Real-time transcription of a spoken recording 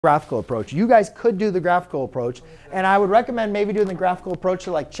graphical approach. You guys could do the graphical approach, and I would recommend maybe doing the graphical approach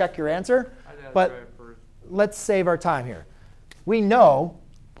to like check your answer. But let's save our time here. We know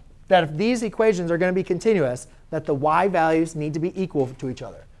that if these equations are going to be continuous, that the y values need to be equal to each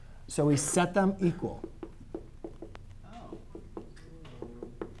other. So we set them equal.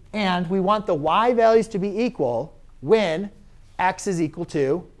 And we want the y values to be equal when x is equal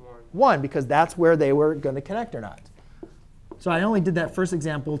to 1, because that's where they were going to connect or not. So I only did that first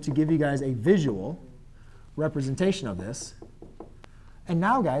example to give you guys a visual representation of this. And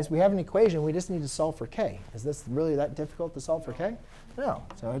now, guys, we have an equation. We just need to solve for k. Is this really that difficult to solve for k? No.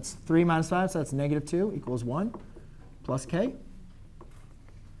 So it's 3 minus 5, so that's negative 2 equals 1 plus k.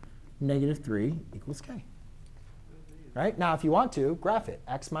 Negative 3 equals k. Right? Now, if you want to, graph it.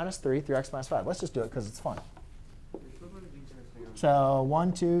 X minus 3 through x minus 5. Let's just do it because it's fun. So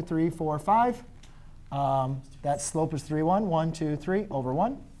 1, 2, 3, 4, 5. That slope is 3, 1. 1, 2, 3 over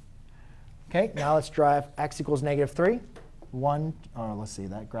 1. OK, now let's drive x equals negative 3. 1, let's see,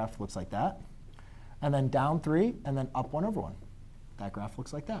 that graph looks like that. And then down 3, and then up 1 over 1. That graph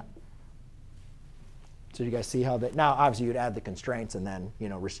looks like that. So you guys see how they, now obviously you'd add the constraints and then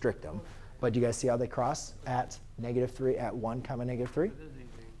restrict them. But do you guys see how they cross at negative 3, at 1 comma negative 3?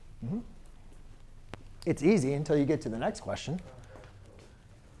 It's easy until you get to the next question.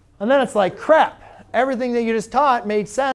 And then it's like, crap, everything that you just taught made sense.